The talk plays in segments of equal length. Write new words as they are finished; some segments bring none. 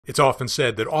It's often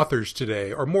said that authors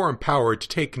today are more empowered to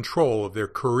take control of their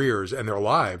careers and their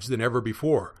lives than ever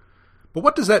before. But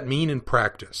what does that mean in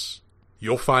practice?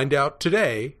 You'll find out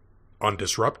today on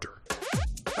Disruptor.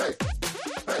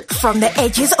 From the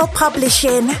edges of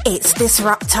publishing, it's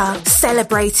Disruptor,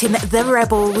 celebrating the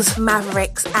rebels,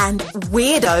 mavericks, and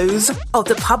weirdos of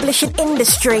the publishing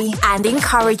industry and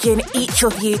encouraging each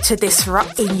of you to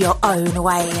disrupt in your own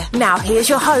way. Now here's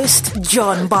your host,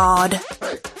 John Bard.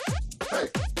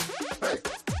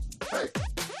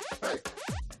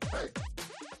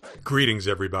 Greetings,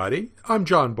 everybody. I'm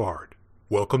John Bard.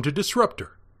 Welcome to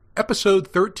Disruptor, episode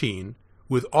 13,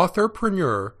 with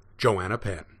authorpreneur Joanna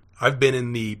Penn. I've been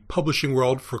in the publishing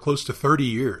world for close to 30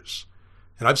 years,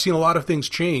 and I've seen a lot of things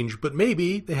change, but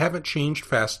maybe they haven't changed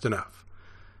fast enough.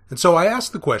 And so I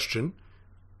asked the question,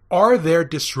 are there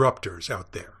disruptors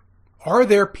out there? Are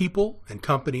there people and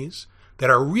companies that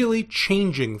are really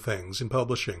changing things in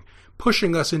publishing,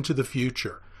 pushing us into the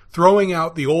future, throwing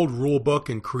out the old rule book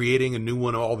and creating a new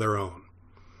one all their own?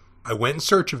 I went in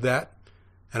search of that,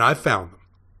 and I found them.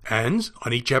 And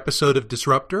on each episode of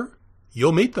Disruptor,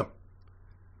 you'll meet them.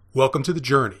 Welcome to the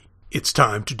journey. It's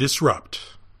time to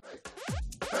disrupt.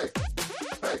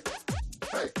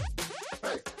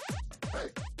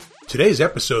 Today's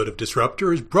episode of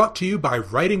Disruptor is brought to you by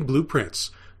Writing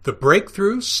Blueprints, the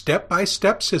breakthrough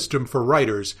step-by-step system for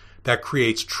writers that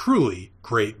creates truly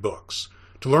great books.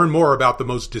 To learn more about the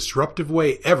most disruptive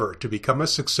way ever to become a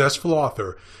successful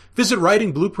author, visit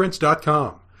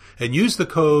writingblueprints.com and use the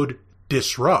code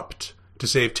DISRUPT to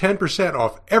save 10%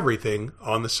 off everything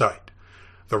on the site.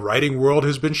 The writing world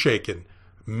has been shaken.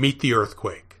 Meet the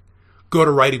earthquake. Go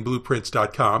to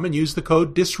writingblueprints.com and use the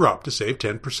code DISRUPT to save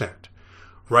 10%.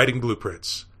 Writing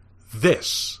Blueprints.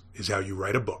 This is how you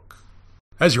write a book.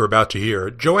 As you're about to hear,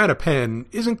 Joanna Penn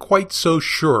isn't quite so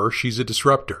sure she's a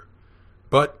disruptor.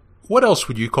 But what else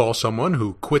would you call someone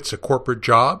who quits a corporate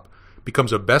job,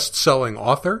 becomes a best-selling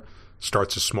author,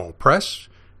 starts a small press,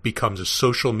 becomes a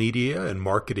social media and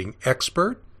marketing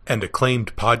expert, and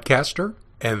acclaimed podcaster,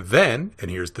 and then,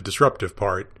 and here's the disruptive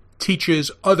part,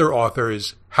 teaches other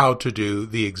authors how to do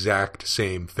the exact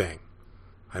same thing?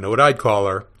 I know what I'd call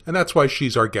her, and that's why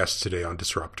she's our guest today on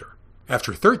Disruptor.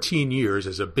 After 13 years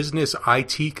as a business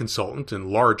IT consultant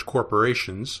in large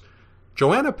corporations,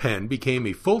 Joanna Penn became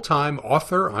a full-time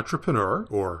author-entrepreneur,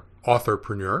 or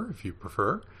authorpreneur if you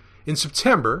prefer, in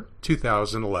September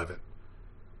 2011.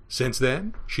 Since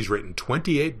then, she's written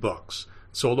 28 books,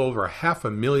 sold over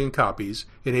 500,000 copies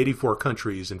in 84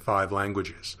 countries in 5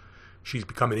 languages. She's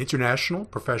become an international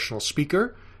professional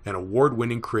speaker and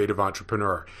award-winning creative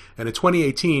entrepreneur. And in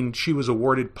 2018, she was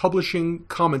awarded Publishing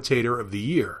Commentator of the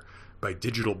Year by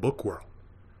Digital Book World.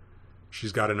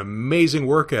 She's got an amazing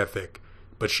work ethic,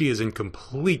 but she is in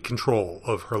complete control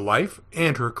of her life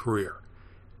and her career.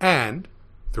 And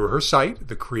through her site,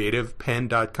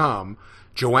 thecreativepenn.com,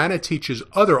 Joanna teaches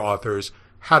other authors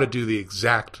how to do the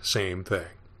exact same thing.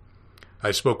 I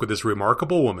spoke with this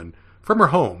remarkable woman from her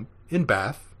home in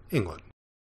Bath, England.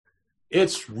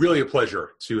 It's really a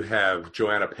pleasure to have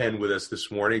Joanna Penn with us this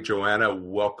morning. Joanna,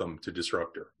 welcome to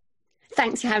Disruptor.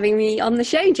 Thanks for having me on the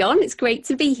show, John. It's great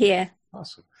to be here.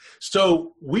 Awesome.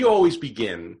 So we always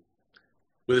begin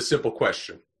with a simple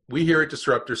question. We here at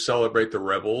Disruptor celebrate the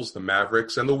rebels, the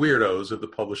mavericks, and the weirdos of the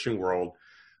publishing world.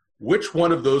 Which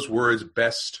one of those words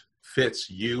best fits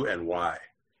you and why?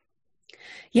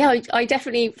 Yeah, I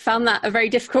definitely found that a very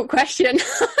difficult question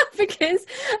because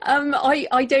I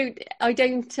guess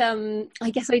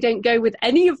I don't go with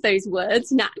any of those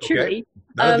words naturally. Okay.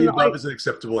 None of the above is an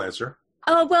acceptable answer.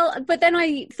 Oh, well, but then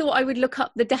I thought I would look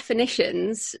up the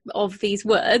definitions of these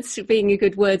words, being a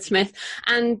good wordsmith,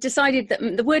 and decided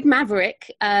that the word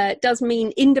maverick does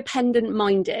mean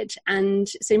independent-minded. And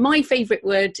so my favourite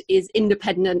word is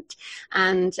independent.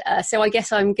 And so I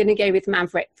guess I'm going to go with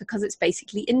maverick because it's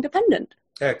basically independent.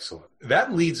 Excellent.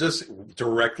 That leads us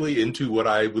directly into what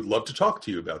I would love to talk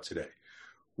to you about today.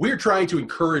 We're trying to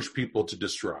encourage people to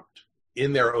disrupt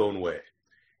in their own way.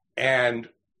 And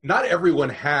not everyone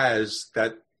has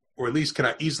that, or at least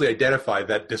can easily identify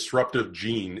that disruptive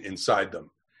gene inside them.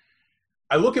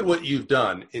 I look at what you've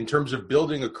done in terms of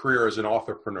building a career as an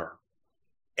authorpreneur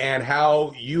and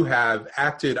how you have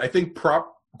acted, I think,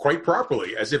 quite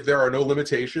properly, as if there are no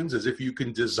limitations, as if you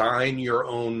can design your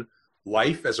own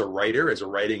life as a writer, as a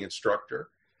writing instructor,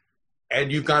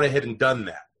 and you've gone ahead and done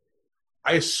that.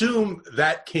 I assume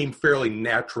that came fairly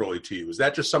naturally to you. Is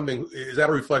that just something, is that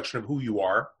a reflection of who you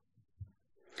are?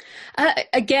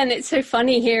 Again, it's so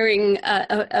funny hearing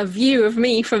a view of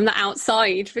me from the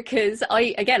outside, because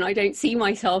I don't see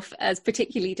myself as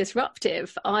particularly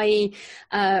disruptive. I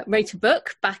wrote a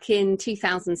book back in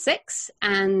 2006,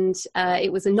 and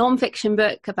it was a non-fiction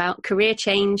book about career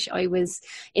change. I was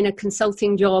in a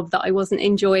consulting job that I wasn't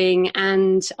enjoying,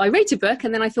 and I wrote a book,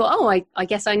 and then I thought, I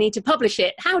guess I need to publish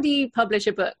it. How do you publish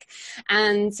a book?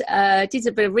 And did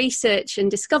a bit of research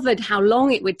and discovered how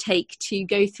long it would take to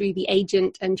go through the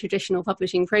agent and traditional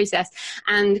publishing process,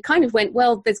 and kind of went,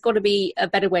 well, there's got to be a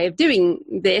better way of doing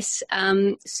this.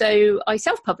 So I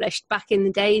self-published back in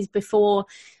the days before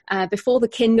the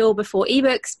Kindle, before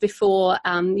ebooks, before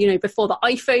the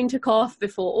iPhone took off,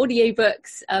 before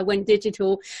audiobooks went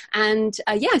digital. And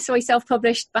so I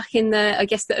self-published back in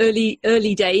the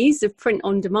early days of print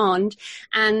on demand.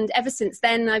 And ever since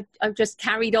then, I've just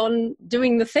carried on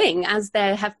doing the thing as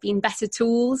there have been better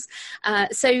tools.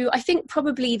 So I think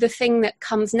probably the thing that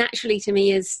comes naturally to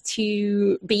me is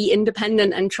to be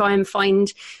independent and try and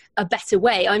find a better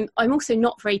way. I'm also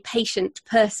not a very patient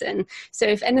person. So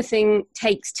if anything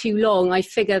takes too long, I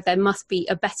figure there must be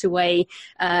a better way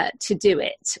to do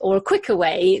it, or a quicker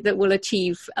way that will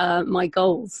achieve my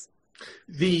goals.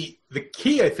 The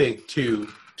key, I think, to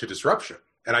disruption,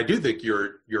 and I do think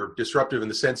you're disruptive in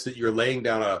the sense that you're laying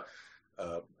down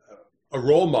a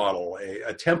role model,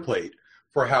 a template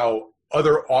for how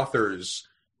other authors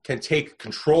can take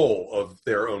control of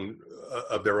their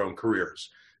own careers.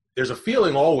 There's a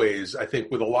feeling always, I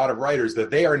think, with a lot of writers that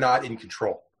they are not in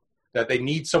control, that they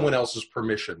need someone else's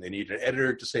permission. They need an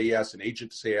editor to say yes, an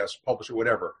agent to say yes, publisher,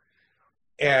 whatever.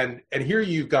 And here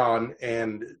you've gone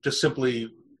and just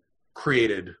simply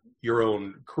created your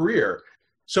own career.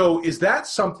 So is that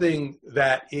something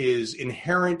that is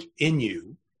inherent in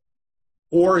you,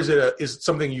 or is it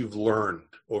something you've learned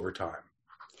over time?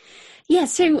 Yeah,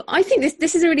 so I think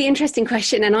this is a really interesting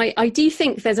question, and I do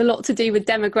think there's a lot to do with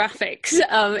demographics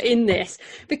in this,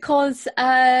 because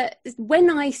when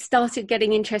I started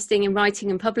getting interested in writing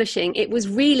and publishing, it was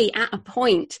really at a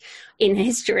point in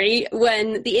history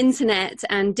when the internet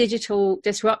and digital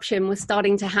disruption was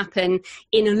starting to happen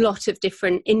in a lot of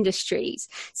different industries.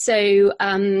 So,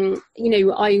 I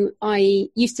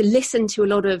used to listen to a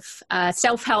lot of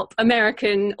self-help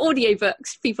American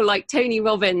audiobooks, people like Tony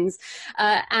Robbins,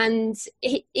 and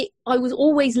I was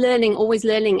always learning.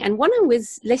 And when I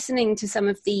was listening to some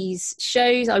of these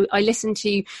shows, I listened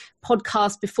to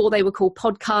podcasts before they were called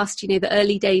podcasts, the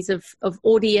early days of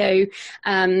audio,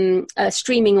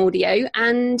 streaming audio.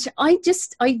 And I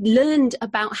learned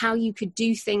about how you could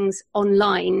do things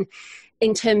online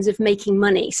in terms of making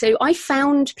money. So I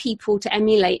found people to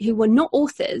emulate who were not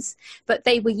authors, but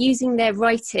they were using their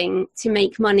writing to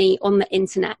make money on the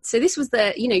internet. So this was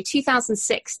the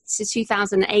 2006 to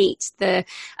 2008,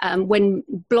 when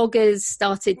bloggers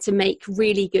started to make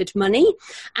really good money.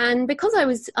 And because I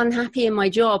was unhappy in my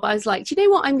job, I was like, do you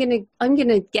know what I'm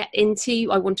gonna get into?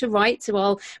 I want to write, so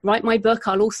I'll write my book.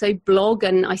 I'll also blog,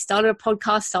 and I started a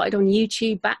podcast, started on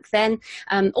YouTube back then,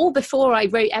 all before I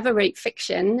ever wrote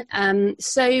fiction.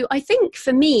 So I think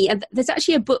for me, there's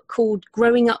actually a book called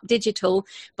Growing Up Digital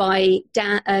by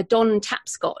Don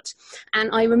Tapscott. And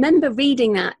I remember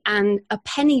reading that, and a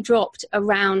penny dropped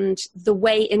around the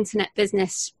way internet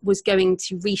business was going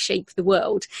to reshape the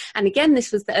world. And again,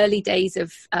 this was the early days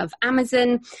of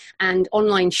Amazon and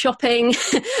online shopping.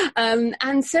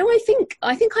 And so I think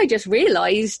I just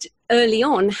realized early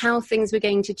on how things were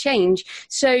going to change.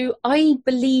 So I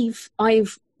believe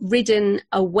I've ridden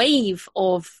a wave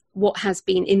of what has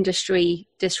been industry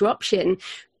disruption,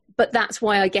 but that's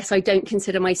why I guess I don't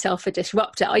consider myself a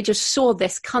disruptor. I just saw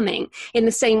this coming in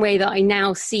the same way that I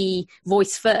now see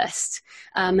voice first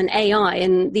and AI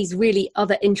and these really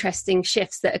other interesting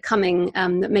shifts that are coming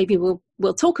that maybe we'll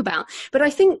talk about. But I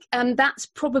think that's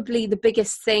probably the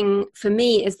biggest thing for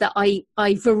me, is that I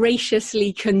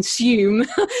voraciously consume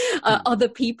other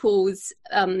people's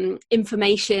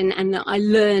information, and that I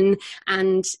learn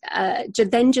and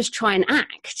then just try and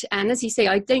act. And as you say,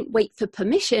 I don't wait for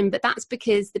permission, but that's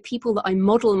because the people that I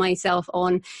model myself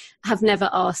on have never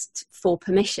asked for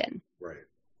permission. Right.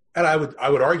 And I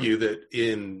would argue that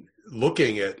in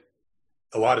looking at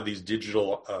a lot of these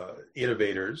digital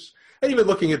innovators, and even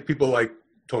looking at people like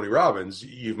Tony Robbins,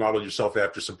 you've modeled yourself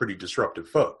after some pretty disruptive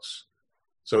folks.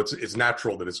 So it's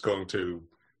natural that it's going to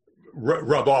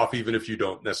rub off, even if you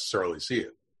don't necessarily see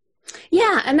it.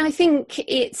 Yeah, and I think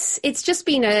it's just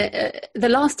been the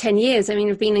last 10 years. I mean,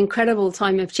 have been an incredible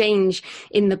time of change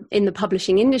in the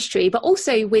publishing industry, but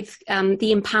also with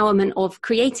the empowerment of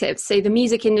creatives. So the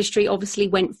music industry obviously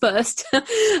went first,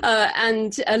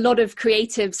 and a lot of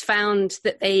creatives found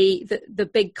that the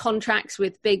big contracts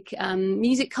with big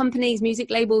music companies, music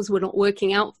labels were not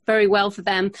working out very well for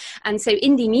them, and so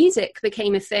indie music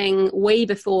became a thing way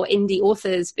before indie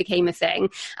authors became a thing.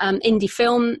 Indie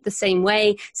film the same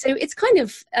way. So it's kind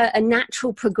of a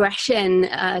natural progression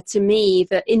to me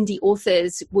that indie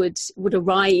authors would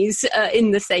arise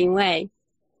in the same way.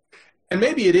 And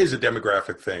maybe it is a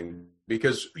demographic thing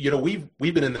because, we've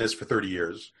been in this for 30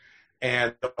 years.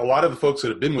 And a lot of the folks that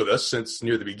have been with us since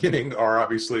near the beginning are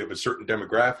obviously of a certain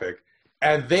demographic.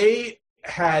 And they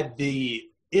had the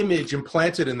image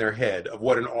implanted in their head of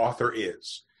what an author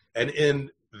is. And in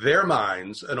their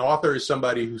minds, an author is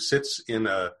somebody who sits in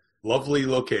a lovely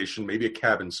location, maybe a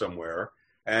cabin somewhere,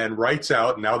 and writes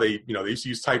out. Now they used to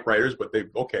use typewriters, but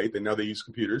now they use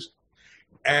computers,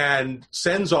 and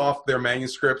sends off their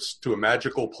manuscripts to a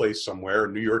magical place somewhere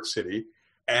in New York City,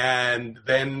 and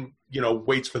then,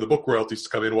 waits for the book royalties to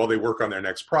come in while they work on their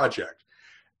next project.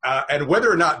 And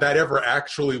whether or not that ever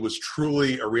actually was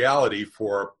truly a reality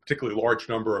for a particularly large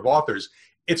number of authors,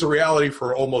 it's a reality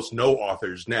for almost no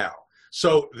authors now.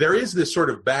 So there is this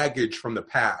sort of baggage from the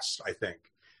past, I think,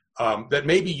 that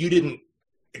maybe you didn't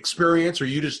experience or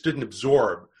you just didn't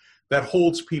absorb, that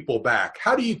holds people back.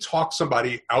 How do you talk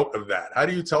somebody out of that? How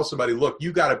do you tell somebody, look,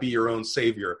 you got to be your own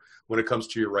savior when it comes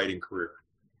to your writing career?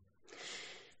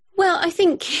 Well, I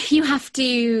think you have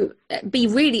to be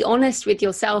really honest with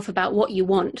yourself about what you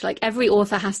want. Like every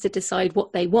author has to decide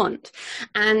what they want.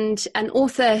 And an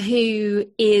author who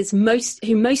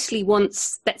mostly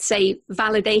wants, let's say,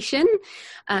 validation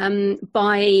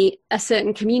by a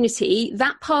certain community,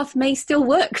 that path may still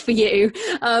work for you.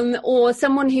 Or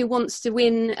someone who wants to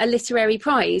win a literary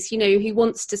prize, who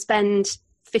wants to spend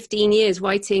 15 years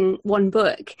writing one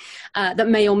book that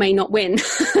may or may not win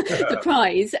the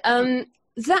prize.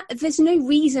 That there's no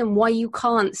reason why you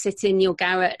can't sit in your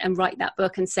garret and write that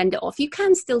book and send it off. You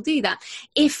can still do that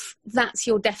if that's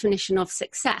your definition of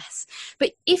success.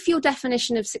 But if your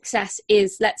definition of success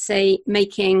is, let's say,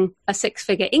 making a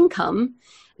 6-figure income,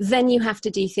 then you have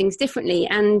to do things differently.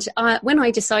 And when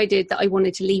I decided that I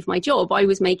wanted to leave my job, I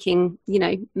was making,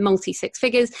 multi 6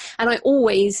 figures, and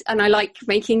I like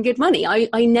making good money.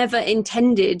 I never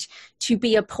intended to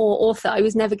be a poor author. I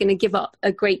was never going to give up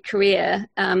a great career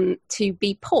to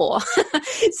be poor.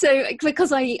 So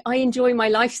because I enjoy my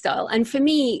lifestyle. And for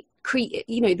me,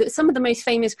 some of the most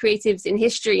famous creatives in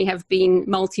history have been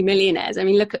multimillionaires. I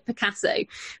mean, look at Picasso,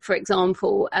 for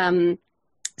example.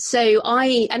 So you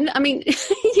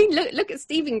look at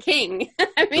Stephen King.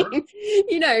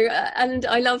 And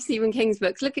I love Stephen King's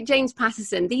books. Look at James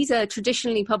Patterson. These are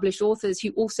traditionally published authors who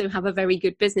also have a very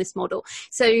good business model.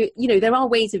 So, there are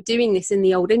ways of doing this in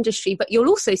the old industry, but you'll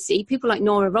also see people like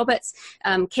Nora Roberts,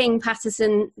 King,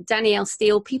 Patterson, Danielle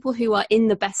Steele, people who are in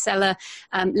the bestseller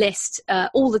list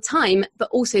all the time, but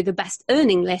also the best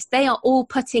earning list. They are all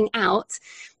putting out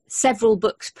several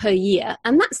books per year.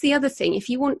 And that's the other thing. If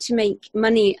you want to make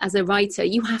money as a writer,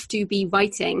 you have to be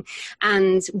writing,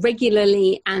 and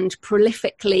regularly and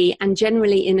prolifically, and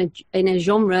generally in a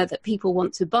genre that people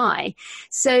want to buy.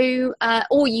 So,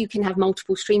 or you can have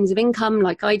multiple streams of income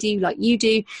like I do, like you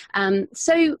do.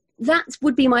 So that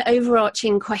would be my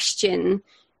overarching question.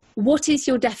 What is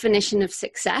your definition of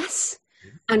success?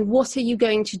 And what are you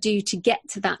going to do to get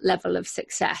to that level of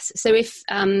success? So if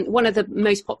one of the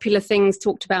most popular things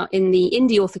talked about in the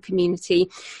indie author community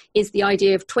is the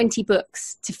idea of 20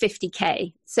 books to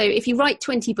 50K. So if you write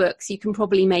 20 books, you can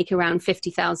probably make around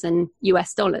 $50,000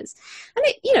 US. And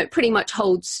it, pretty much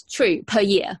holds true per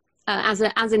year. As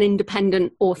an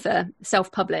independent author,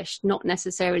 self-published, not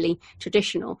necessarily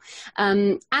traditional.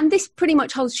 And this pretty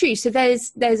much holds true. So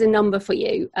there's a number for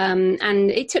you. And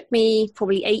it took me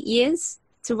probably 8 years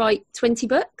to write 20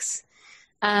 books.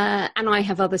 And I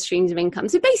have other streams of income.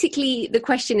 So basically the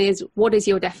question is, what is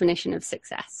your definition of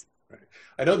success? Right.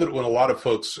 I know that when a lot of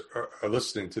folks are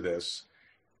listening to this,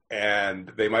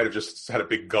 and they might have just had a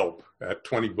big gulp at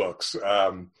 20 books,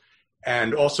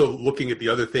 and also looking at the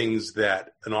other things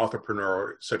that an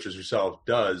entrepreneur such as yourself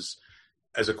does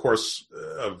as a course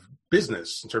of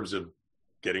business in terms of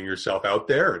getting yourself out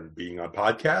there and being on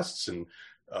podcasts and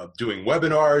doing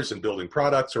webinars and building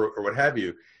products or what have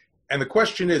you. And the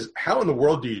question is, how in the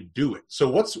world do you do it? So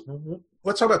let's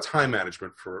talk about time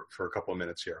management for a couple of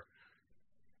minutes here.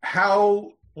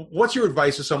 What's your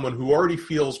advice to someone who already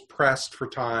feels pressed for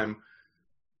time,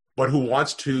 but who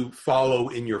wants to follow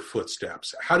in your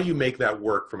footsteps? How do you make that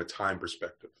work from a time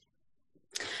perspective?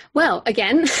 Well,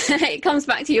 again, it comes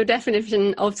back to your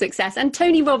definition of success. And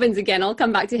Tony Robbins, again, I'll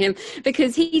come back to him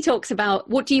because he talks about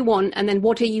what do you want and then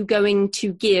what are you going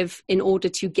to give in order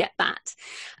to get that.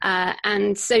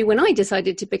 And so when I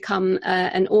decided to become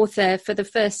an author for the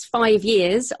first 5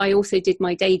 years, I also did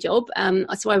my day job.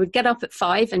 So I would get up at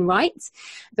 5 and write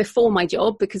before my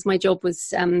job because my job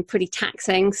was pretty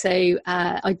taxing. So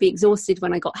I'd be exhausted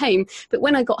when I got home. But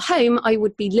when I got home, I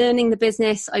would be learning the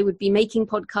business. I would be making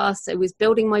podcasts. I was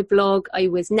building my blog. I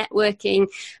was networking.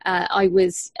 I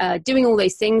was doing all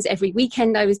those things. Every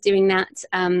weekend I was doing that.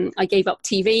 I gave up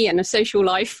TV and a social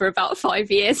life for about 5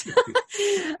 years.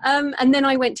 And then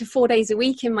I went to 4 days a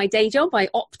week in my day job. I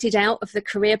opted out of the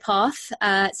career path.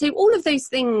 So all of those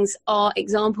things are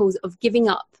examples of giving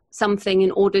up something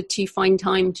in order to find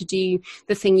time to do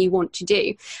the thing you want to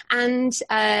do. And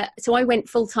so I went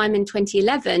full-time in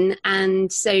 2011.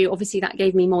 And so obviously that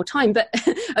gave me more time. But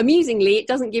amusingly, it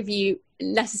doesn't give you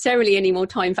necessarily any more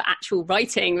time for actual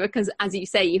writing because, as you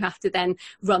say, you have to then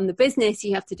run the business,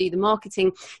 you have to do the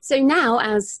marketing. So now,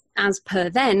 as per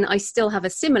then, I still have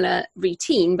a similar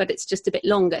routine, but it's just a bit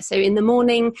longer. So in the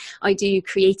morning, I do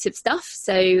creative stuff.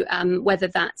 So whether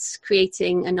that's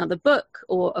creating another book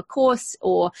or a course,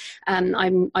 or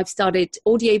I've started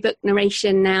audiobook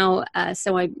narration now,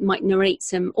 so I might narrate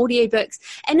some audiobooks.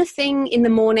 Anything in the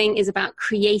morning is about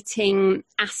creating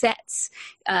assets,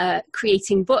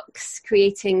 creating books,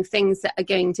 creating things that are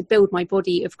going to build my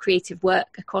body of creative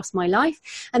work across my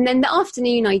life. And then the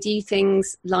afternoon, I do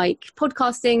things like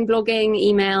podcasting, blogging,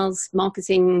 emails,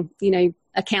 marketing,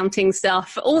 accounting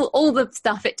stuff, all the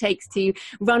stuff it takes to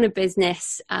run a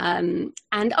business. And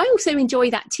I also enjoy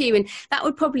that too. And that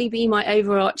would probably be my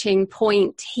overarching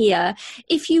point here.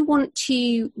 If you want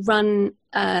to run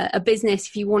a business,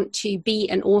 if you want to be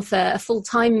an author, a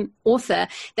full-time author,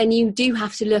 then you do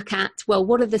have to look at, well,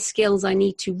 what are the skills I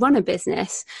need to run a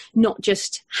business, not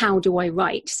just how do I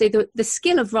write. So the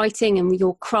skill of writing and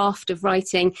your craft of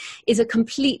writing is a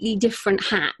completely different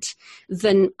hat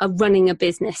than running a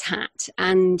business hat.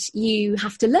 And you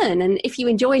have to learn. And if you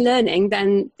enjoy learning,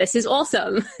 then this is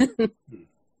awesome.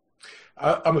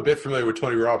 I'm a bit familiar with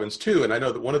Tony Robbins too, and I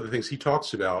know that one of the things he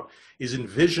talks about is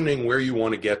envisioning where you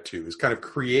want to get to, is kind of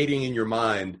creating in your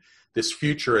mind this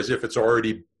future as if it's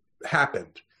already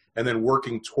happened, and then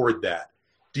working toward that.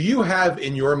 Do you have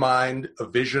in your mind a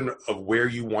vision of where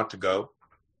you want to go?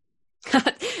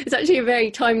 It's actually a very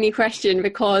timely question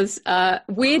because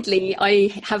weirdly,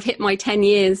 I have hit my 10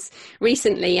 years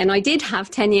recently, and I did have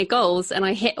 10-year goals and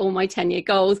I hit all my 10-year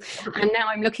goals. And now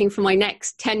I'm looking for my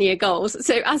next 10-year goals.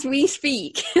 So as we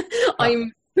speak,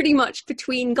 I'm pretty much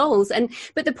between goals.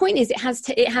 But the point is, it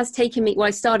has taken me,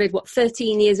 I started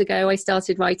 13 years ago, I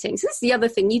started writing. So this is the other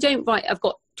thing. You don't write, I've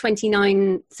got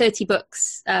 30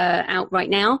 books out right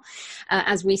now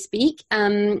as we speak.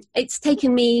 It's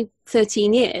taken me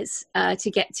 13 years to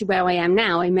get to where I am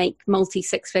now. I make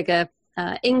multi-six-figure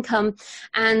income,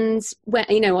 and where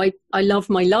I love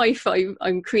my life.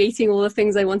 I'm creating all the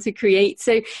things I want to create.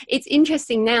 So it's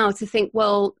interesting now to think,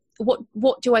 well,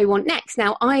 what do I want next?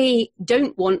 Now, I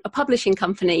don't want a publishing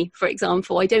company, for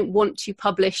example. I don't want to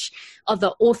publish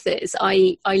other authors.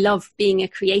 I love being a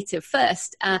creative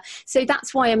first. So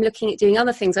that's why I'm looking at doing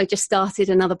other things. I just started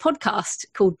another podcast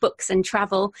called Books and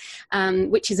Travel,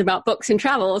 which is about books and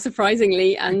travel,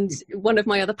 surprisingly, and one of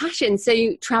my other passions.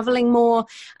 So traveling more,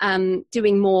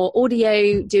 doing more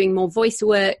audio, doing more voice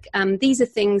work. These are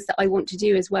things that I want to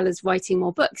do as well as writing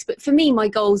more books. But for me, my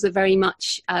goals are very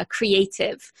much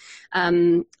creative.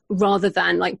 Rather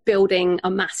than like building a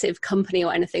massive company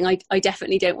or anything. I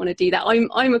definitely don't want to do that.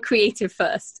 I'm a creative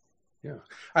first. Yeah.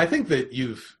 I think that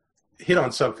you've hit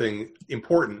on something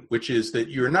important, which is that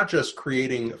you're not just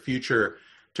creating a future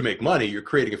to make money, you're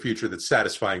creating a future that's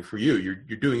satisfying for you.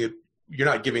 You're doing it, you're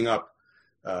not giving up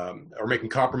or making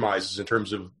compromises in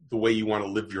terms of the way you want to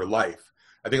live your life.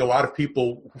 I think a lot of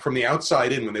people from the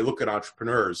outside in, when they look at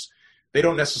entrepreneurs, they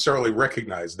don't necessarily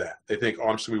recognize that. They think, oh,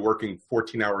 I'm just going to be working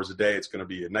 14 hours a day. It's going to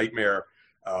be a nightmare.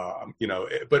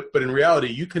 But in reality,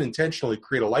 you can intentionally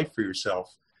create a life for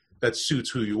yourself that suits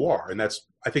who you are. And that's,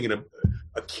 I think,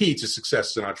 a key to success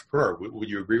as an entrepreneur. Would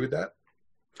you agree with that?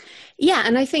 Yeah,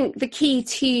 and I think the key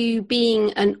to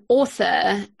being an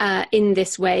author in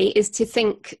this way is to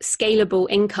think scalable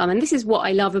income. And this is what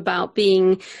I love about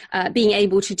being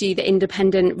able to do the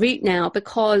independent route now,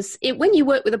 because when you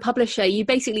work with a publisher, you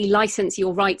basically license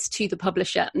your rights to the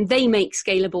publisher and they make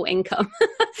scalable income.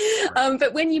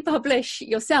 But when you publish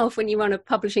yourself, when you run a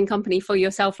publishing company for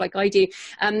yourself like I do,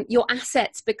 your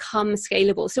assets become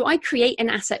scalable. So I create an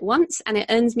asset once and it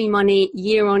earns me money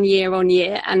year on year on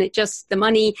year. And the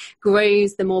money money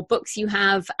grows, the more books you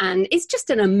have. And it's just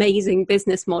an amazing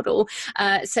business model.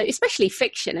 So especially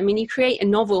fiction. I mean, you create a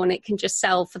novel and it can just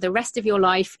sell for the rest of your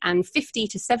life and 50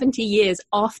 to 70 years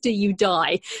after you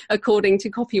die, according to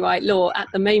copyright law at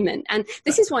the moment. And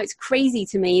this is why it's crazy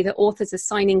to me that authors are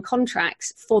signing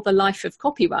contracts for the life of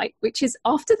copyright, which is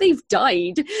after they've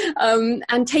died,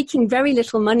 and taking very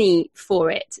little money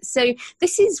for it. So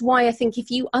this is why I think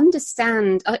if you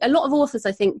understand, a lot of authors,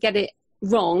 I think, get it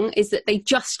wrong, is that they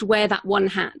just wear that one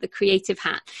hat, the creative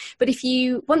hat. But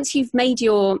once you've made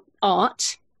your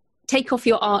art, take off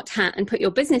your art hat and put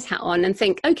your business hat on and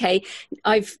think, okay,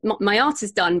 my art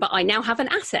is done, but I now have an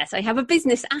asset. I have a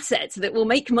business asset that will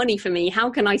make money for me. How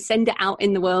can I send it out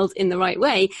in the world in the right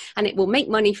way? And it will make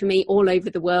money for me all over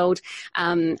the world.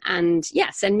 And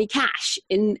send me cash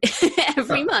in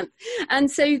every month. And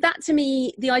so that, to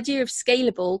me, the idea of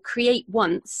scalable, create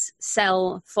once,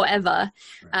 sell forever,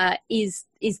 is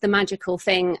the magical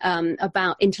thing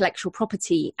about intellectual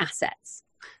property assets.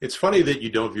 It's funny that you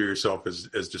don't view yourself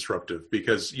as disruptive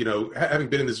because, having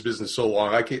been in this business so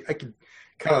long, I could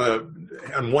kind of,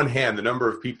 on one hand, the number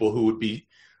of people who,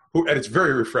 and it's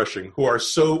very refreshing, who are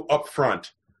so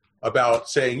upfront about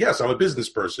saying, yes, I'm a business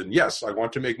person. Yes, I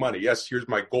want to make money. Yes, here's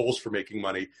my goals for making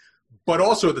money. But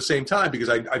also at the same time, because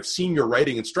I've seen your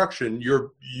writing instruction,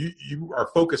 you are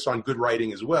focused on good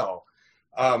writing as well.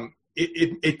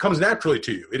 It comes naturally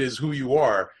to you. It is who you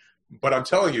are. But I'm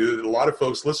telling you, a lot of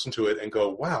folks listen to it and go,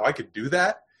 wow, I could do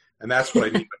that. And that's what I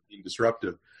mean by being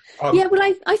disruptive.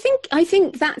 I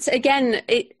think that's, again,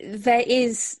 there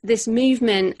is this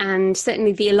movement, and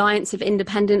certainly the Alliance of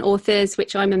Independent Authors,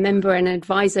 which I'm a member and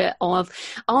advisor of.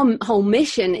 Our whole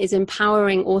mission is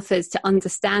empowering authors to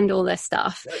understand all their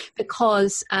stuff,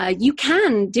 because you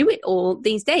can do it all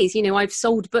these days. I've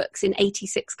sold books in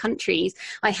 86 countries.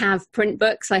 I have print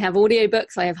books, I have audio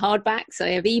books, I have hardbacks, I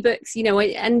have ebooks,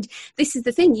 and this is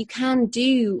the thing, you can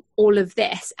do all of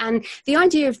this. And the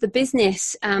idea of the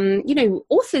business,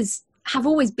 authors have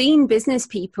always been business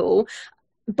people,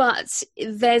 but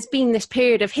there's been this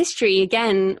period of history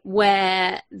again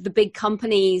where the big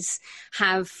companies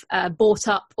have bought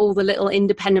up all the little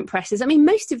independent presses. I mean,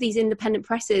 most of these independent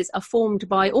presses are formed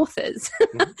by authors.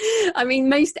 I mean,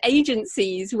 most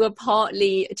agencies were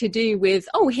partly to do with,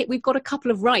 we've got a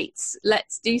couple of rights,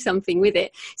 let's do something with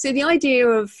it. So the idea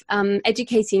of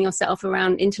educating yourself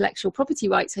around intellectual property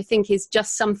rights, I think, is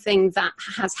just something that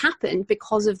has happened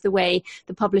because of the way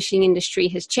the publishing industry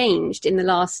has changed in the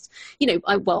last,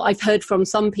 I've heard from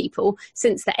some people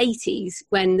since the 80s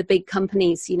when the big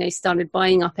companies, started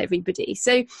buying up everybody.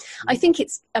 So I think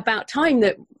it's about time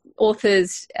that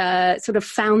authors sort of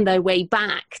found their way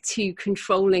back to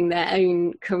controlling their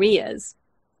own careers.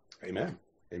 Amen.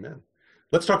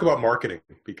 Let's talk about marketing,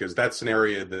 because that's an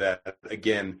area that,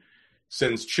 again,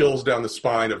 sends chills down the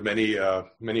spine of many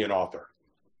an author.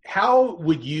 How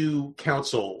would you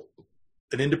counsel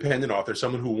an independent author,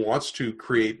 someone who wants to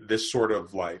create this sort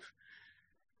of life,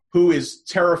 who is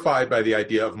terrified by the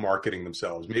idea of marketing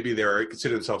themselves? Maybe they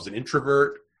consider themselves an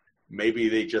introvert. Maybe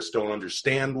they just don't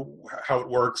understand how it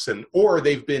works, or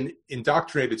they've been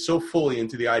indoctrinated so fully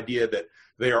into the idea that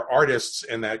they are artists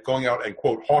and that going out and,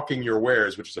 quote, hawking your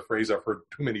wares, which is a phrase I've heard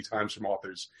too many times from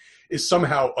authors, is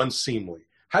somehow unseemly.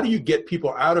 How do you get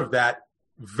people out of that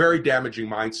very damaging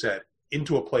mindset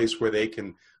into a place where they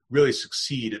can really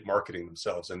succeed at marketing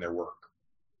themselves and their work?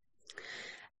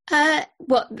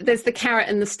 There's the carrot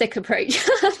and the stick approach.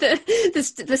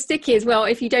 The stick is,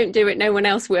 if you don't do it, no one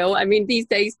else will. I mean, these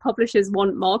days publishers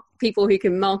want people who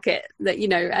can market that,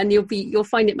 and you'll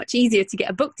find it much easier to get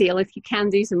a book deal if you can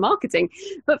do some marketing.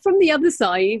 But from the other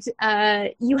side,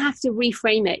 you have to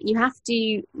reframe it. You have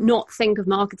to not think of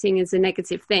marketing as a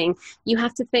negative thing. You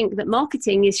have to think that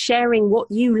marketing is sharing what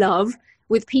you love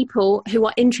with people who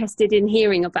are interested in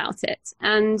hearing about it.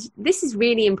 And this is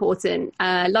really important.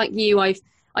 Like you,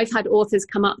 I've had authors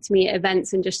come up to me at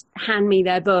events and just hand me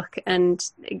their book and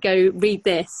go, read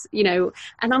this, and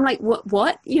I'm like,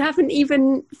 what? You haven't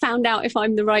even found out if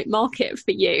I'm the right market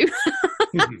for you.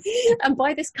 And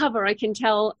by this cover, I can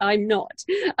tell I'm not.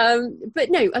 But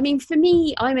no, I mean, for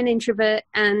me, I'm an introvert,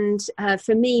 and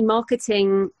for me,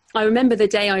 marketing, I remember the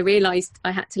day I realized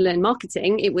I had to learn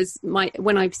marketing. It was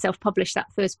when I self-published that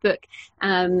first book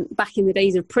back in the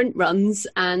days of print runs,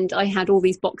 and I had all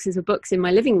these boxes of books in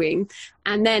my living room.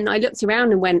 And then I looked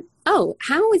around and went, oh,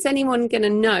 how is anyone going to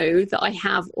know that I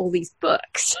have all these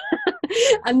books?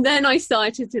 And then I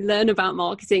started to learn about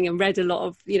marketing and read a lot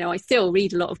of, I still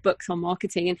read a lot of books on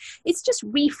marketing. And it's just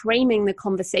reframing the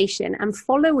conversation and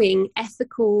following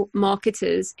ethical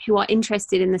marketers who are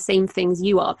interested in the same things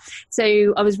you are.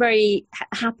 So I was very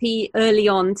happy early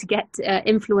on to get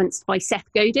influenced by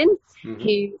Seth Godin,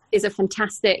 who is a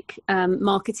fantastic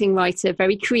marketing writer,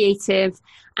 very creative,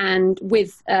 and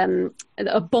with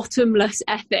a bottomless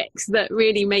ethics that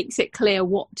really makes it clear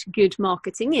what good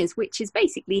marketing is, which is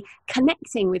basically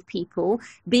connecting with people,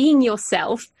 being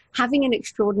yourself, having an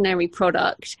extraordinary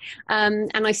product.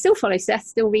 And I still follow Seth,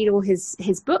 still read all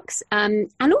his books.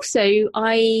 And also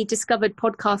I discovered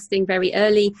podcasting very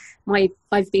early.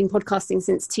 I've been podcasting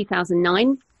since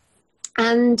 2009,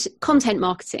 and content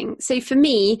marketing. So for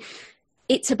me,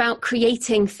 it's about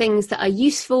creating things that are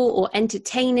useful or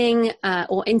entertaining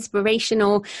or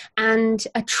inspirational and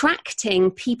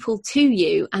attracting people to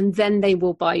you, and then they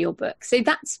will buy your book. So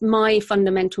that's my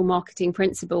fundamental marketing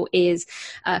principle, is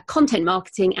content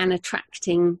marketing and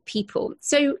attracting people.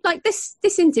 So like this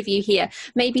interview here,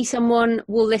 maybe someone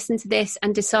will listen to this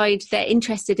and decide they're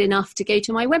interested enough to go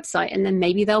to my website, and then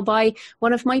maybe they'll buy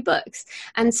one of my books.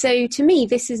 And so to me,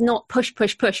 this is not push,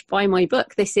 buy my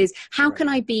book. This is how can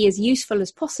I be as useful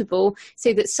as possible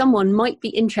so that someone might be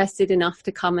interested enough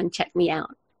to come and check me out.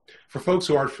 For folks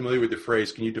who aren't familiar with the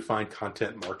phrase, can you define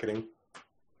content marketing?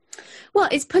 Well,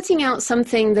 it's putting out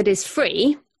something that is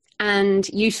free and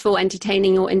useful,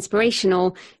 entertaining, or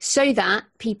inspirational so that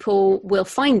people will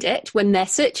find it when they're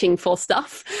searching for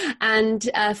stuff and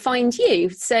find you.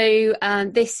 So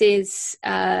this is,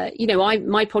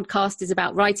 my podcast is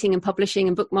about writing and publishing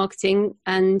and book marketing,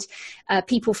 and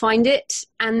people find it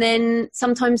and then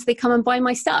sometimes they come and buy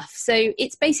my stuff. So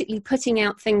it's basically putting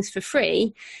out things for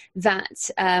free that,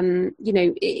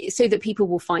 so that people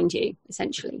will find you,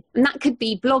 essentially. And that could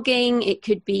be blogging, it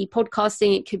could be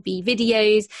podcasting, it could be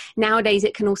videos. Nowadays,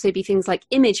 it can also be things like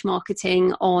image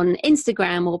marketing on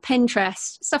Instagram or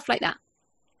Pinterest, stuff like that.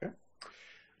 Okay.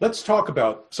 Let's talk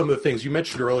about some of the things you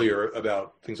mentioned earlier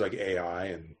about things like AI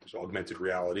and augmented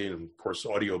reality. And of course,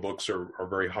 audiobooks are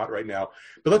very hot right now.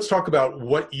 But let's talk about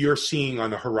what you're seeing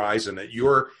on the horizon that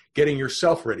you're getting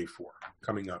yourself ready for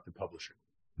coming up in publishing.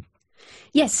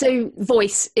 Yes, so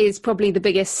voice is probably the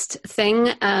biggest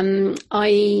thing.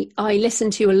 I listen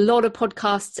to a lot of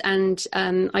podcasts, and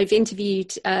I've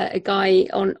interviewed a guy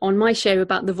on my show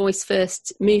about the voice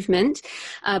first movement,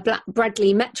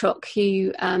 Bradley Metrock,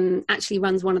 who actually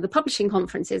runs one of the publishing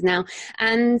conferences now,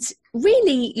 and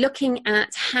really looking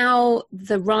at how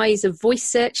the rise of voice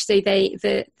search, so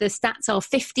the stats are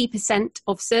 50%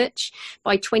 of search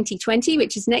by 2020,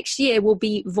 which is next year, will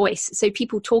be voice. So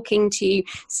people talking to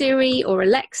Siri or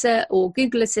Alexa or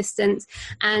Google Assistant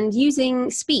and using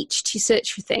speech to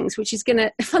search for things, which is going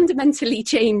to fundamentally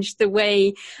change the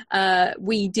way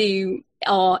we do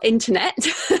our internet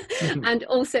and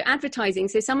also advertising.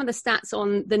 So some of the stats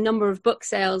on the number of book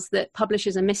sales that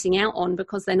publishers are missing out on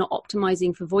because they're not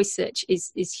optimizing for voice search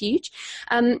is huge.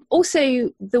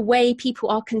 Also, the way people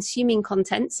are consuming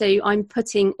content. So I'm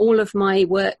putting all of my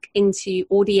work into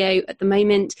audio at the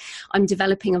moment. I'm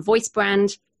developing a voice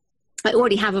brand. I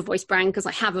already have a voice brand because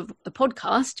I have a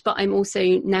podcast, but I'm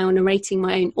also now narrating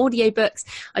my own audiobooks.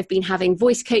 I've been having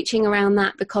voice coaching around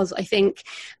that because I think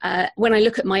when I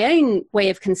look at my own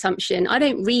way of consumption, I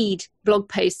don't read blog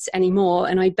posts anymore,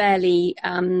 and I barely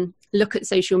look at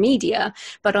social media,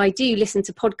 but I do listen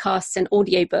to podcasts and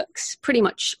audiobooks pretty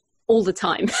much all the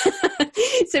time.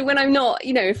 So when I'm not,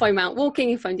 if I'm out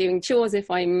walking, if I'm doing chores,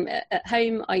 if I'm at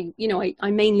home, I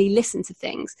mainly listen to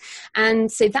things.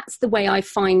 And so that's the way I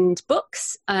find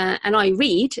books. And I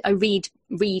read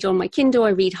on my Kindle,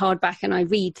 I read hardback, and I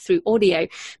read through audio.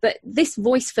 But this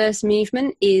voice first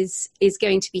movement is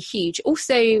going to be huge.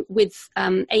 Also with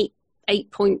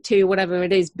 8.2 or whatever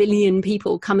it is billion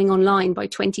people coming online by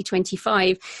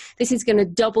 2025, this is going to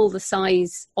double the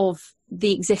size of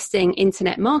the existing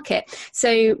internet market.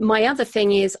 So my other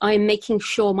thing is I'm making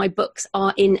sure my books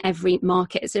are in every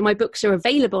market. So my books are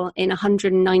available in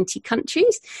 190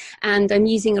 countries, and I'm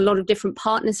using a lot of different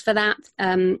partners for that.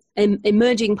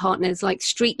 Emerging partners like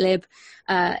Streetlib,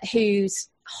 whose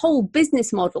whole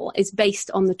business model is based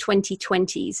on the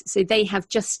 2020s. So they have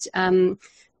just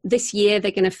this year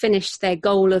they're going to finish their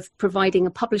goal of providing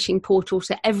a publishing portal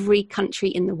to every country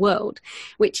in the world,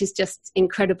 which is just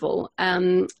incredible.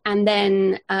 And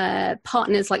then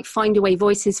partners like Findaway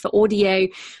Voices for audio,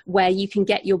 where you can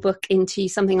get your book into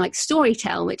something like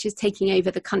Storytel, which is taking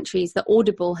over the countries that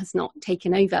Audible has not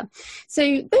taken over.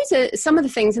 So those are some of the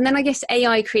things. And then I guess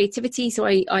AI creativity. So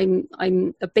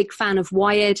I'm a big fan of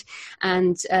Wired,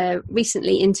 and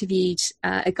recently interviewed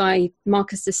a guy,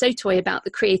 Marcus de Sotoy, about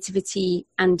the creativity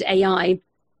and AI.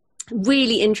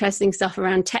 Really interesting stuff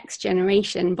around text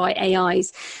generation by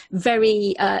AIs.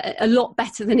 A lot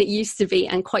better than it used to be,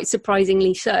 and quite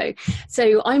surprisingly so.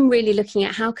 So I'm really looking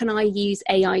at how can I use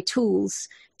AI tools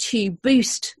to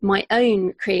boost my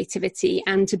own creativity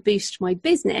and to boost my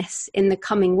business in the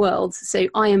coming world, so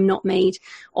I am not made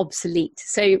obsolete.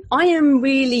 So I am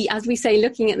really, as we say,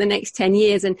 looking at the next 10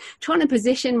 years and trying to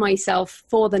position myself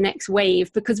for the next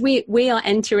wave, because we are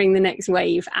entering the next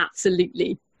wave,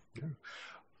 absolutely.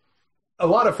 A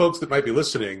lot of folks that might be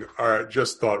listening are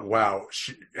just thought, wow,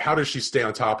 how does she stay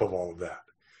on top of all of that?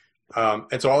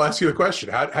 And so I'll ask you the question,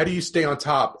 how do you stay on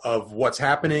top of what's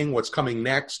happening, what's coming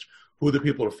next, who the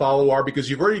people to follow are? Because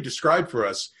you've already described for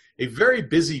us a very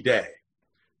busy day.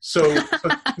 So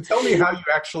tell me how you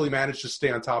actually manage to stay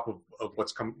on top of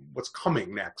what's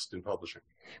coming next in publishing.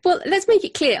 Well, let's make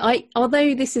it clear.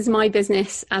 Although this is my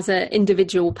business as an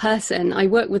individual person, I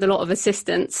work with a lot of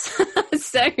assistants.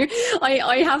 So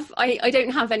I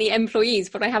don't have any employees,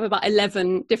 but I have about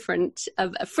 11 different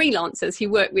freelancers who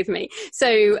work with me.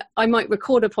 So I might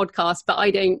record a podcast, but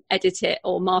I don't edit it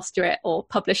or master it or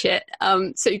publish it.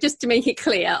 So just to make it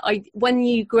clear, when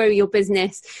you grow your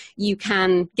business, you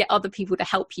can get other people to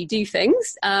help you do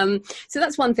things. So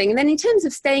that's one thing. And then in terms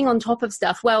of staying on top of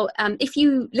stuff, well, if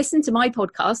you listen to my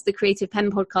podcast, the Creative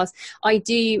Penn podcast, I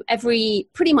do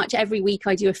pretty much every week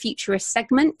I do a futurist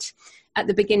segment at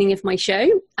the beginning of my show.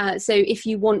 So if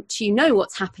you want to know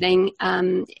what's happening,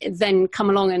 then come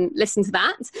along and listen to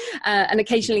that. And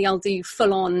occasionally I'll do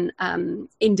full-on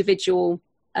individual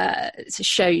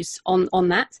shows on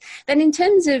that. Then in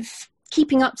terms of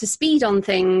keeping up to speed on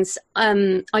things,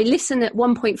 I listen at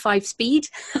 1.5 speed.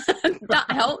 That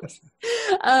helps.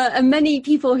 And many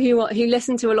people who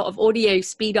listen to a lot of audio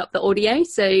speed up the audio,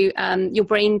 so your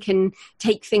brain can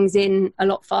take things in a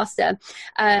lot faster.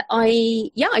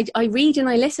 I read and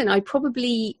I listen. I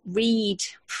probably read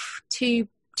 2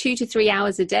 to 3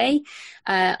 hours a day.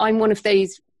 I'm one of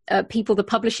those people the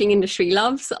publishing industry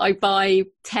loves. I buy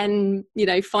 5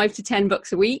 to 10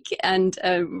 books a week and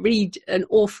read an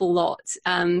awful lot.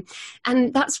 And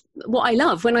that's what I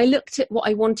love. When I looked at what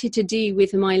I wanted to do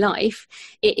with my life,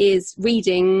 it is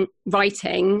reading,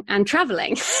 writing, and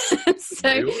traveling.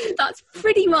 So that's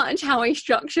pretty much how I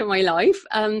structure my life.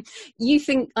 You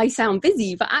think I sound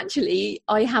busy, but actually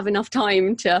I have enough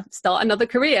time to start another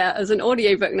career as an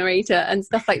audiobook narrator and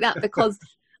stuff like that, because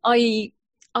I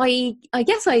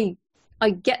guess I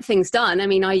get things done. I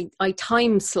mean, I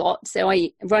time slot. So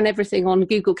I run everything on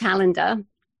Google Calendar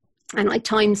and I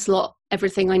time slot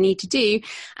everything I need to do.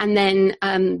 And then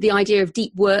the idea of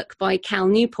deep work by Cal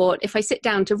Newport, if I sit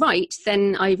down to write,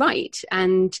 then I write.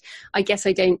 And I guess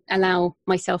I don't allow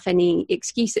myself any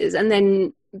excuses. And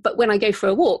then, but when I go for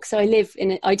a walk, so I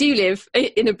do live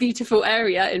in a beautiful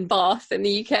area in Bath in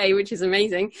the UK, which is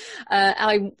amazing.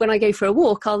 When I go for a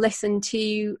walk, I'll listen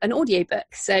to an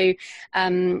audiobook. So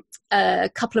a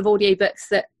couple of audiobooks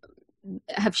that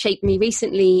have shaped me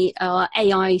recently are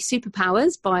AI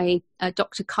Superpowers by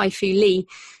Dr. Kai-Fu Lee,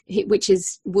 which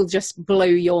will just blow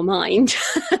your mind.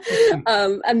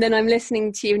 And then I'm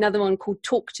listening to another one called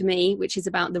Talk to Me, which is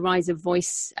about the rise of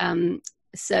voice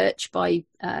search by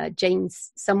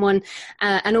James someone,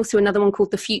 and also another one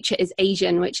called The Future is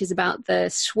Asian, which is about the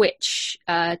switch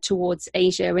towards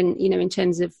Asia and in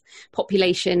terms of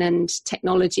population and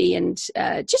technology, and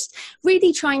just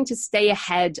really trying to stay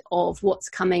ahead of what's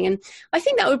coming. And I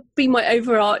think that would be my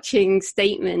overarching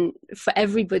statement for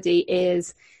everybody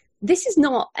is this is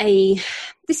not a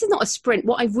sprint.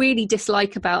 What I really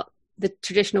dislike about the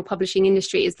traditional publishing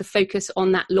industry is the focus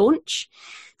on that launch.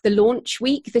 The launch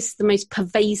week, this is the most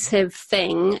pervasive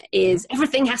thing, is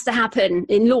everything has to happen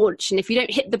in launch. And if you don't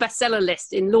hit the bestseller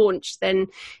list in launch, then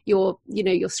you're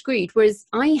screwed. Whereas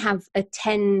I have a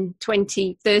 10,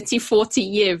 20, 30, 40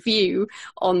 year view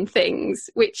on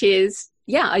things, which is,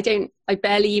 I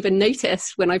barely even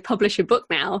notice when I publish a book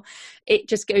now. It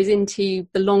just goes into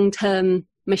the long-term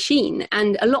machine.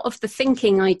 And a lot of the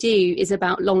thinking I do is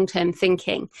about long-term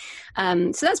thinking.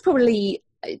 So that's probably,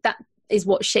 that is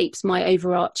what shapes my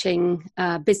overarching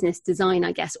business design,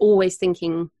 I guess, always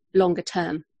thinking longer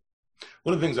term.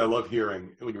 One of the things I love hearing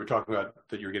when you were talking about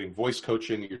that you're getting voice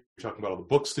coaching, you're talking about all the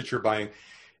books that you're buying,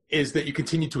 is that you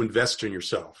continue to invest in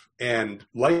yourself. And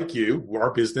like you,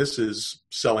 our business is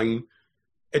selling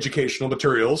educational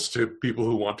materials to people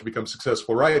who want to become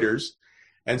successful writers.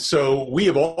 And so we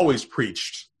have always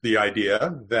preached the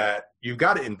idea that you've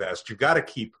got to invest, you've got to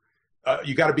keep,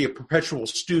 you got to be a perpetual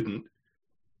student,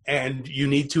 and you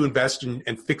need to invest in,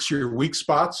 and fix your weak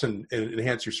spots and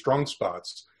enhance your strong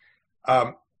spots.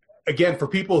 Again, for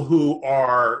people who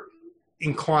are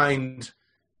inclined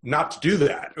not to do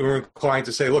that, or inclined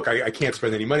to say, look, I can't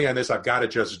spend any money on this, I've got to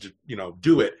just,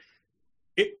 do it.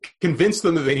 Convince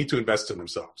them that they need to invest in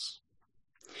themselves.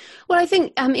 Well, I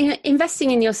think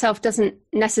investing in yourself doesn't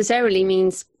necessarily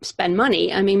mean spend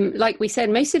money. I mean, like we said,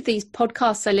 most of these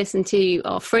podcasts I listen to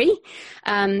are free.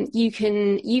 You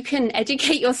can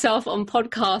educate yourself on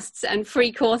podcasts and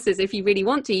free courses if you really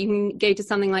want to. You can go to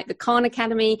something like the Khan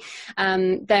Academy.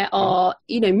 There are,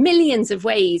 millions of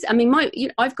ways. I mean,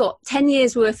 I've got 10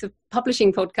 years worth of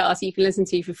publishing podcasts you can listen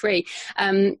to for free.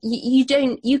 You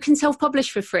can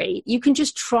self-publish for free. You can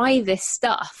just try this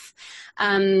stuff.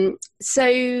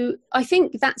 So I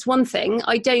think that's one thing.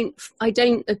 I don't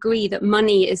agree that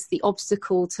money is the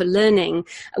obstacle to learning.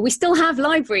 We still have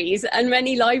libraries, and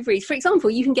many libraries. For example,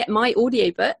 you can get my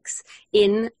audiobooks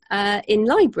in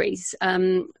libraries.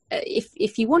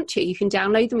 If you want to, you can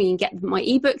download them. You can get my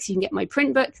ebooks. You can get my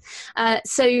print books.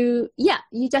 So yeah,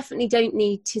 you definitely don't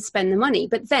need to spend the money.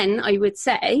 But then I would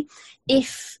say,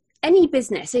 if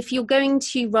you're going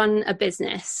to run a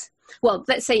business, well,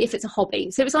 let's say if it's a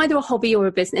hobby. So it's either a hobby or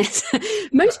a business.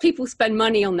 Most people spend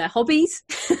money on their hobbies.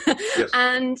 Yes.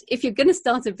 And if you're going to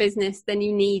start a business, then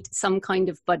you need some kind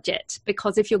of budget,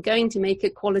 because if you're going to make a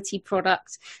quality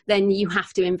product, then you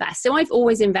have to invest. So I've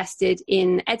always invested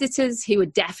in editors who are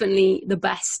definitely the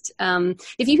best.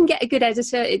 If you can get a good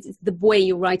editor, it's the way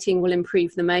your writing will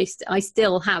improve the most. I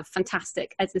still have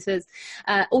fantastic editors.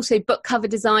 Also, book cover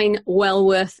design, well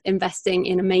worth investing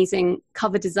in amazing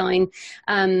cover design.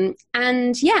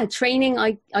 And yeah, training,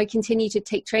 I continue to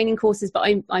take training courses, but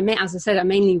as I said, I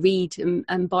mainly read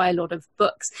and buy a lot of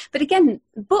books. But again,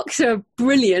 books are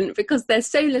brilliant because there's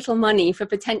so little money for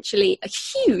potentially a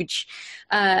huge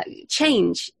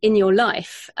change in your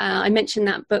life. I mentioned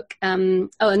that book.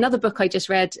 Another book I just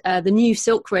read, The New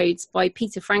Silk Roads by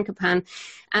Peter Frankopan,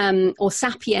 or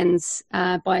Sapiens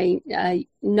by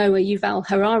Noah Yuval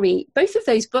Harari. Both of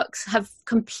those books have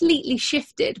completely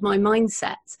shifted my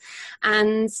mindset.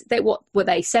 And what were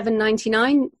they,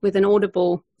 $7.99 with an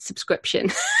Audible subscription?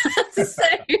 So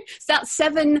that's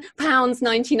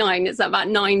 £7.99. It's about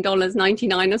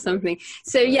 $9.99 or something.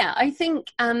 So yeah, I think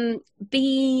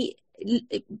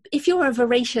if you're a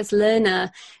voracious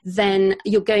learner, then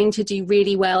you're going to do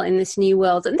really well in this new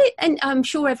world. And I'm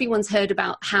sure everyone's heard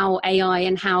about how AI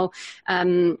and how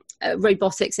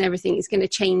robotics and everything is going to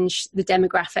change the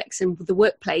demographics and the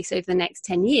workplace over the next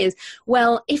 10 years.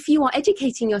 Well, if you are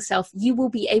educating yourself, you will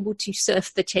be able to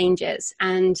surf the changes.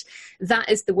 And that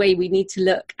is the way we need to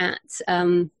look at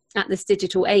this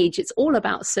digital age. It's all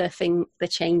about surfing the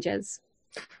changes.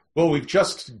 Well, we've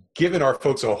just given our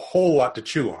folks a whole lot to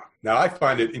chew on. Now, I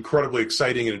find it incredibly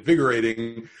exciting and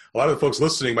invigorating. A lot of the folks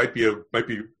listening might be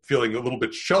feeling a little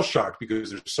bit shell-shocked because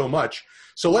there's so much.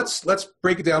 So let's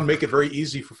break it down, make it very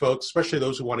easy for folks, especially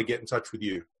those who want to get in touch with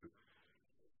you.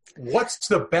 What's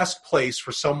the best place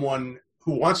for someone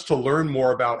who wants to learn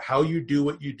more about how you do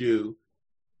what you do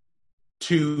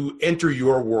to enter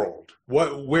your world?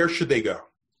 Where should they go?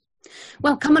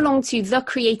 Well, come along to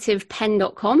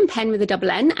thecreativepenn.com, Penn with a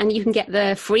double N, and you can get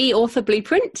the free author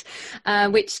blueprint,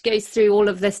 which goes through all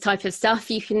of this type of stuff.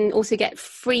 You can also get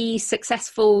free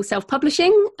successful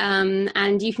self-publishing,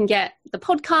 and you can get the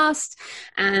podcast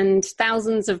and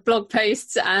thousands of blog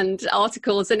posts and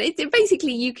articles. And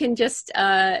basically you can just,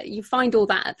 you find all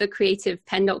that at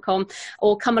thecreativepenn.com,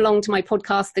 or come along to my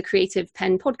podcast, The Creative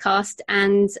Penn Podcast.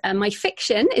 And my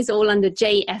fiction is all under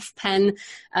jfpenn.com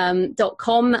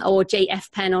or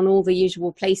JFPenn on all the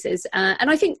usual places. And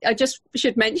I think I just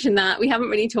should mention that we haven't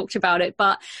really talked about it,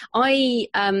 but I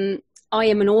am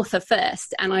an author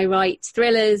first, and I write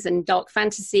thrillers and dark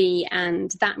fantasy,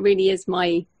 and that really is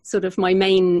my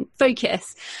main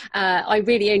focus. I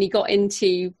really only got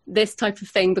into this type of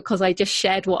thing because I just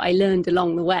shared what I learned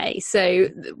along the way. So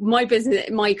my business,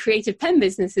 my Creative Penn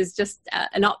business, is just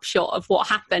an upshot of what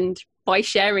happened by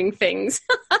sharing things.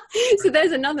 So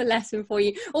there's another lesson for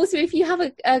you. Also, if you have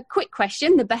a quick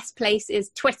question, the best place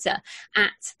is Twitter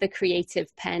at The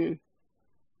Creative Penn.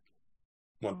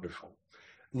 Wonderful.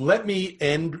 Let me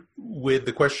end with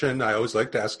the question I always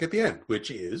like to ask at the end, which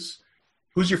is,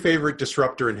 who's your favorite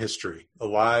disruptor in history,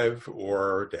 alive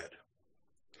or dead?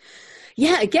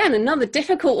 Yeah, again, another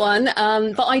difficult one.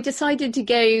 But I decided to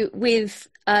go with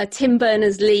Tim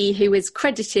Berners-Lee, who is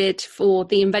credited for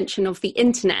the invention of the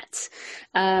internet.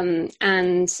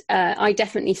 And I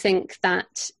definitely think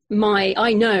that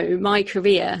my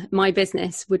career, my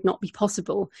business would not be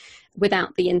possible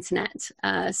without the internet.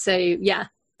 So yeah,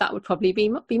 that would probably be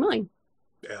mine.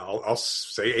 Yeah, I'll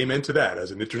say amen to that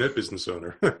as an internet business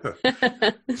owner.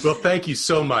 Well, thank you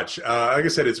so much. Like I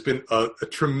said, it's been a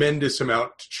tremendous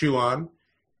amount to chew on.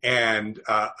 And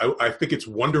I think it's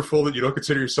wonderful that you don't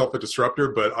consider yourself a disruptor,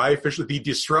 but the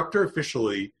Disruptor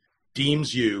officially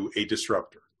deems you a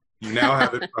disruptor. You now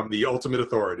have it from the ultimate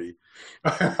authority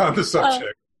on the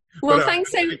subject. Well,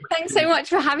 thanks so much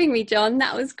for having me, John.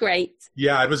 That was great.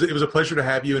 Yeah, it was a pleasure to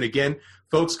have you. And again,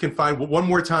 folks can find one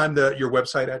more time your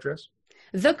website address.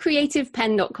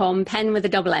 thecreativepenn.com, Penn with a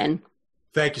double N.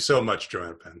 Thank you so much,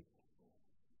 Joanna Penn.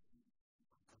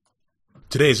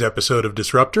 Today's episode of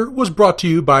Disruptor was brought to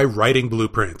you by Writing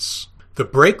Blueprints, the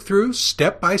breakthrough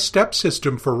step-by-step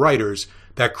system for writers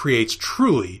that creates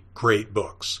truly great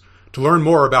books. To learn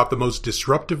more about the most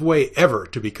disruptive way ever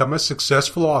to become a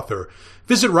successful author,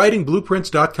 visit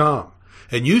writingblueprints.com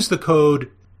and use the code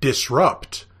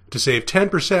DISRUPT to save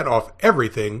 10% off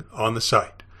everything on the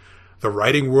site. The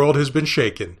writing world has been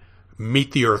shaken.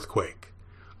 Meet the earthquake.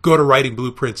 Go to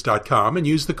writingblueprints.com and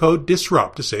use the code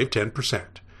DISRUPT to save 10%.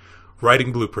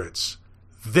 Writing Blueprints.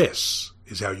 This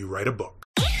is how you write a book.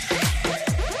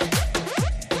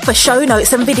 For show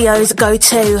notes and videos, go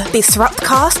to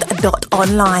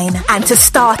disruptcast.online. And to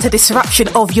start a disruption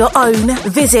of your own,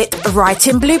 visit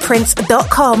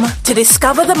writingblueprints.com to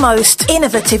discover the most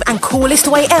innovative and coolest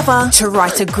way ever to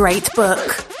write a great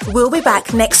book. We'll be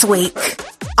back next week.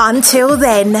 Until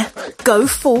then, go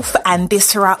forth and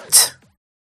disrupt.